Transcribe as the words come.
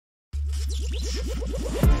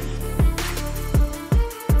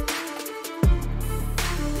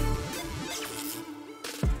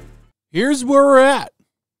Here's where we're at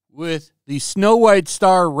with the Snow White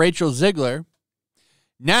star Rachel Zegler.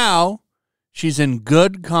 Now she's in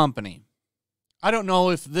good company. I don't know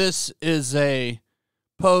if this is a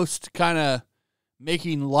post kind of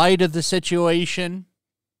making light of the situation,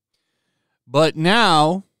 but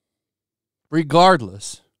now,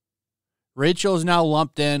 regardless, Rachel is now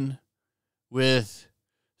lumped in with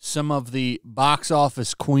some of the box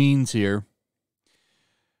office queens here.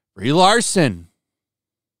 Brie Larson,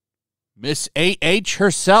 Miss A.H.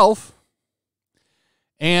 herself,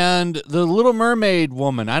 and the Little Mermaid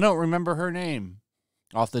woman. I don't remember her name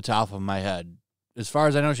off the top of my head. As far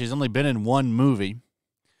as I know, she's only been in one movie.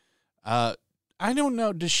 I don't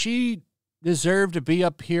know. Does she deserve to be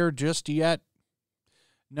up here just yet?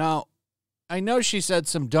 Now, I know she said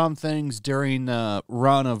some dumb things during the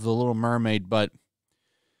run of The Little Mermaid, but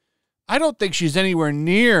I don't think she's anywhere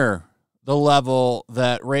near the level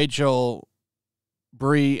that Rachel,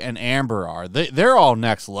 Brie, and Amber are. They're all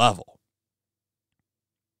next level.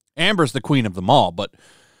 Amber's the queen of them all, but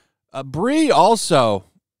Brie also,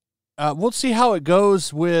 we'll see how it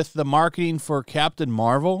goes with the marketing for Captain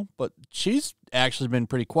Marvel, but she's actually been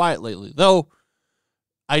pretty quiet lately, though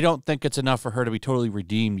I don't think it's enough for her to be totally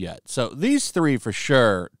redeemed yet. So these three for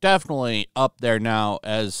sure, definitely up there now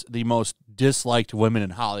as the most disliked women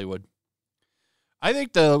in Hollywood. I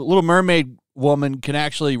think the Little Mermaid woman can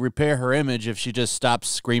actually repair her image if she just stops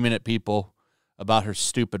screaming at people about her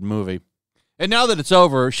stupid movie. And now that it's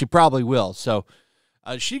over, she probably will. So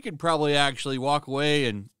she could probably actually walk away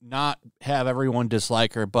and not have everyone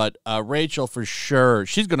dislike her. But Rachel, for sure,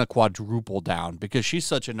 she's going to quadruple down because she's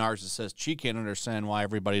such a narcissist. She can't understand why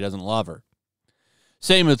everybody doesn't love her.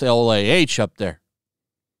 Same with LAH up there.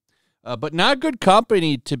 But not good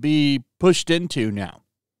company to be pushed into now.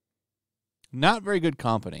 Not very good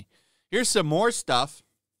company. Here's some more stuff.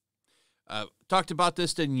 Talked about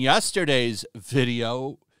this in yesterday's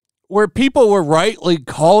video where people were rightly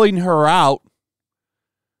calling her out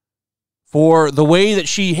for the way that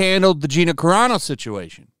she handled the Gina Carano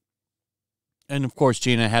situation. And, of course,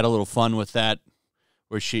 Gina had a little fun with that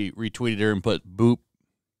where she retweeted her and put boop.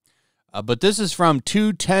 But this is from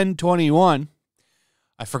 2/10/21.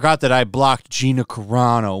 I forgot that I blocked Gina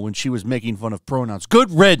Carano when she was making fun of pronouns.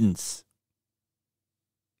 Good riddance.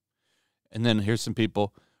 And then here's some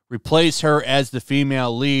people. Replace her as the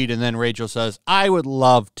female lead. And then Rachel says, I would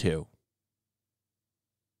love to.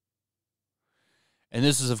 And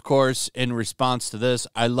this is, of course, in response to this.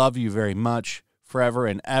 I love you very much, forever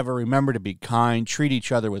and ever. Remember to be kind. Treat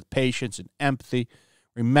each other with patience and empathy.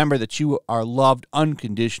 Remember that you are loved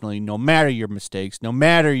unconditionally, no matter your mistakes, no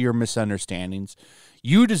matter your misunderstandings.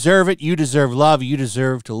 You deserve it. You deserve love. You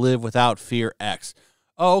deserve to live without fear. X.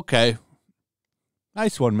 Oh, okay.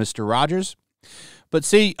 Nice one, Mr. Rogers. But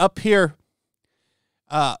see, up here,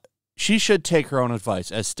 she should take her own advice,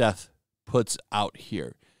 as Steph puts out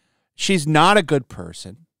here. She's not a good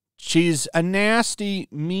person. She's a nasty,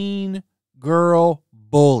 mean girl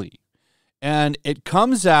bully. And it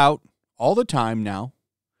comes out all the time now.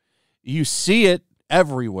 You see it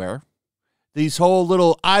everywhere. These whole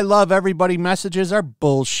little I love everybody messages are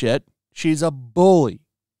bullshit. She's a bully.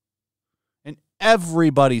 And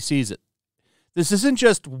everybody sees it. This isn't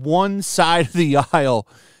just one side of the aisle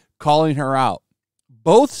calling her out.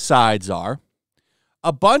 Both sides are.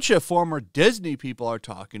 A bunch of former Disney people are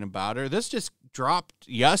talking about her. This just dropped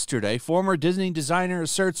yesterday. Former Disney designer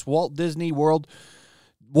asserts Walt Disney would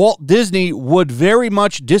very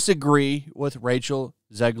much disagree with Rachel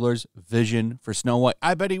Zegler's vision for Snow White.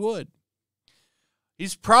 I bet he would.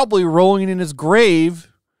 He's probably rolling in his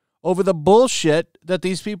grave over the bullshit that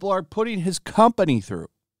these people are putting his company through.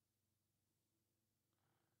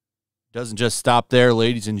 Doesn't just stop there,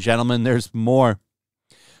 ladies and gentlemen. There's more.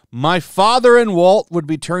 My father and Walt would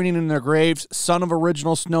be turning in their graves. Son of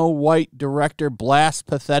original Snow White director blasts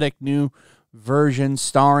pathetic new version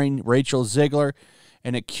starring Rachel Zegler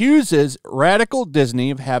and accuses radical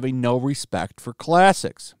Disney of having no respect for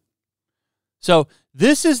classics. So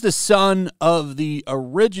this is the son of the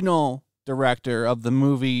original director of the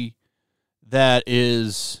movie that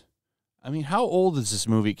is... I mean, how old is this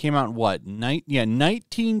movie? It came out in what?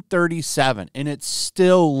 1937, and it's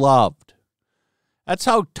still loved. That's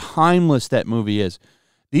how timeless that movie is.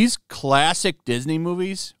 These classic Disney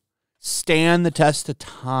movies stand the test of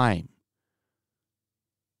time.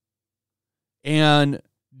 And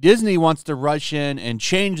Disney wants to rush in and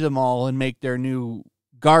change them all and make their new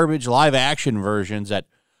garbage live-action versions that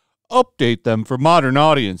update them for modern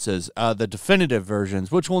audiences, the definitive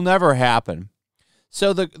versions, which will never happen.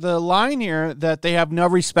 So the line here that they have no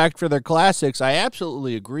respect for their classics, I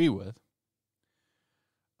absolutely agree with.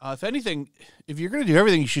 If anything, if you're going to do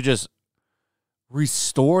everything, you should just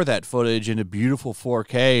restore that footage into beautiful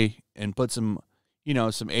 4K and put some,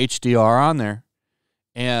 some HDR on there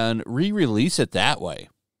and re-release it that way.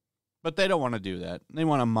 But they don't want to do that. They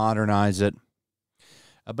want to modernize it.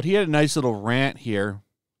 But he had a nice little rant here.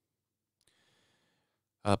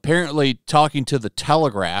 Apparently talking to the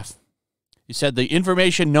Telegraph. He said the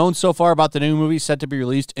information known so far about the new movie set to be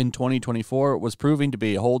released in 2024 was proving to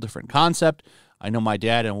be a whole different concept. I know my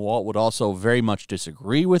dad and Walt would also very much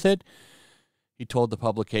disagree with it. He told the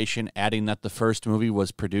publication, adding that the first movie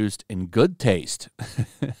was produced in good taste.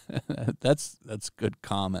 That's good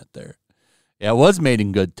comment there. Yeah, it was made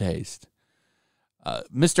in good taste.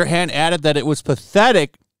 Mr. Han added that it was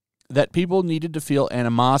pathetic that people needed to feel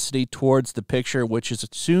animosity towards the picture, which is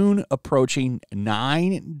soon approaching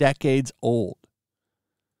 9 decades old.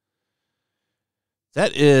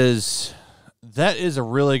 That is a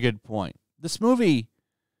really good point. This movie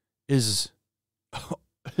is,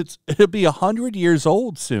 it'll be 100 years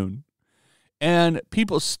old soon, and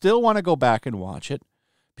people still want to go back and watch it.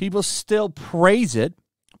 People still praise it.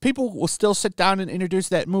 People will still sit down and introduce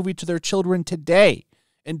that movie to their children today.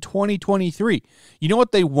 In 2023. You know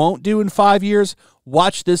what they won't do in 5 years?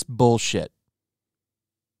 Watch this bullshit.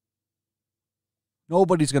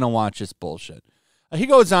 Nobody's going to watch this bullshit. He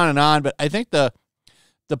goes on, but I think the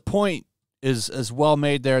point is as well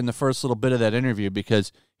made there in the first little bit of that interview,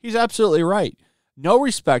 because he's absolutely right. No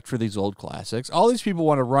respect for these old classics. All these people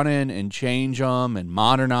want to run in and change them and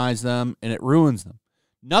modernize them, and it ruins them.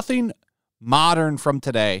 Nothing modern from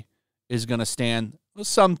today is going to stand.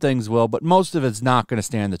 Some things will, but most of it's not going to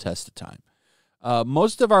stand the test of time.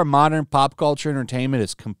 Most of our modern pop culture entertainment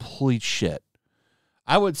is complete shit.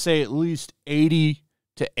 I would say at least 80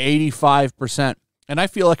 to 85%, and I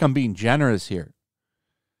feel like I'm being generous here.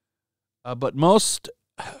 But most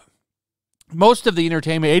of the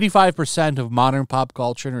entertainment, 85% of modern pop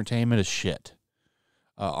culture entertainment is shit.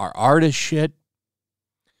 Our art is shit.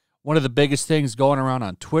 One of the biggest things going around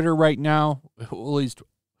on Twitter right now, at least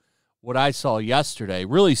what I saw yesterday,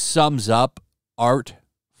 really sums up art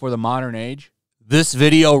for the modern age. This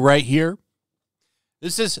video right here,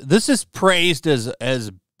 this is praised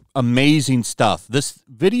as amazing stuff. This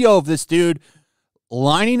video of this dude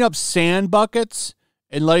lining up sand buckets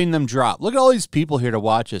and letting them drop. Look at all these people here to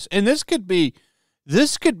watch this. And this could be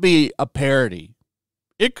a parody.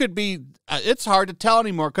 It could be, it's hard to tell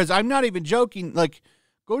anymore, because I'm not even joking. Like,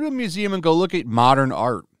 go to a museum and go look at modern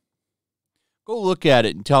art. Go look at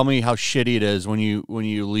it and tell me how shitty it is when you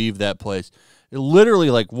leave that place. It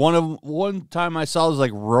literally, like, one time I saw it was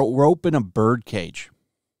like rope in a bird cage.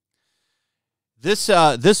 This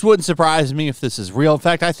wouldn't surprise me if this is real. In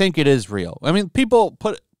fact, I think it is real. I mean,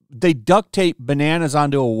 they duct tape bananas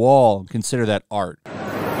onto a wall and consider that art.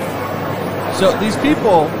 So these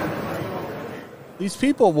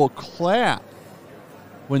people will clap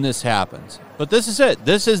when this happens. But this is it.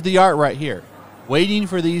 This is the art right here, waiting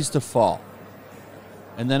for these to fall.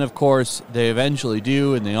 And then, of course, they eventually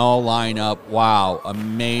do, and they all line up. Wow,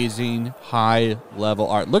 amazing high-level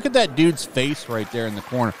art. Look at that dude's face right there in the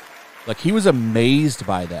corner. Like, he was amazed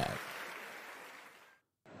by that.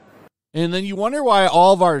 And then you wonder why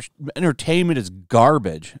all of our entertainment is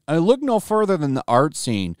garbage. I mean, look no further than the art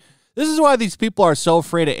scene. This is why these people are so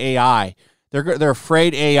afraid of AI. They're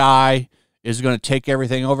afraid AI is going to take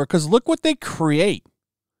everything over, because look what they create.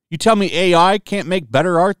 You tell me AI can't make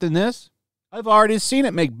better art than this? I've already seen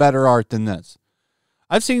it make better art than this.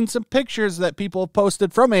 I've seen some pictures that people have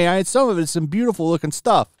posted from AI, and some of it is some beautiful looking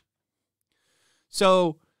stuff.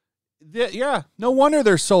 So, yeah, no wonder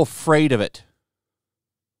they're so afraid of it.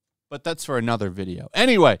 But that's for another video.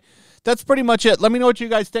 Anyway, that's pretty much it. Let me know what you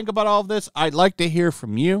guys think about all of this. I'd like to hear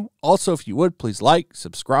from you. Also, if you would, please like,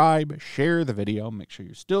 subscribe, share the video. Make sure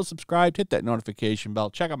you're still subscribed. Hit that notification bell.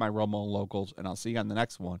 Check out my Romo locals, and I'll see you on the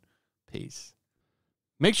next one. Peace.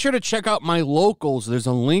 Make sure to check out my locals. There's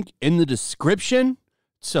a link in the description.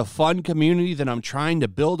 It's a fun community that I'm trying to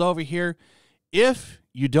build over here. If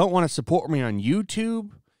you don't want to support me on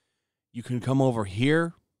YouTube, you can come over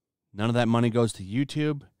here. None of that money goes to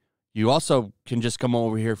YouTube. You also can just come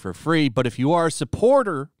over here for free. But if you are a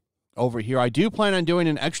supporter over here, I do plan on doing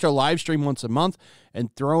an extra live stream once a month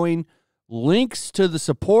and throwing links to the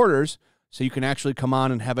supporters so you can actually come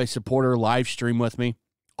on and have a supporter live stream with me.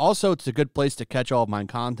 Also, it's a good place to catch all of my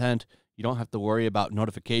content. You don't have to worry about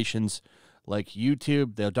notifications like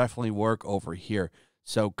YouTube. They'll definitely work over here.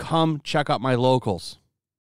 So come check out my locals.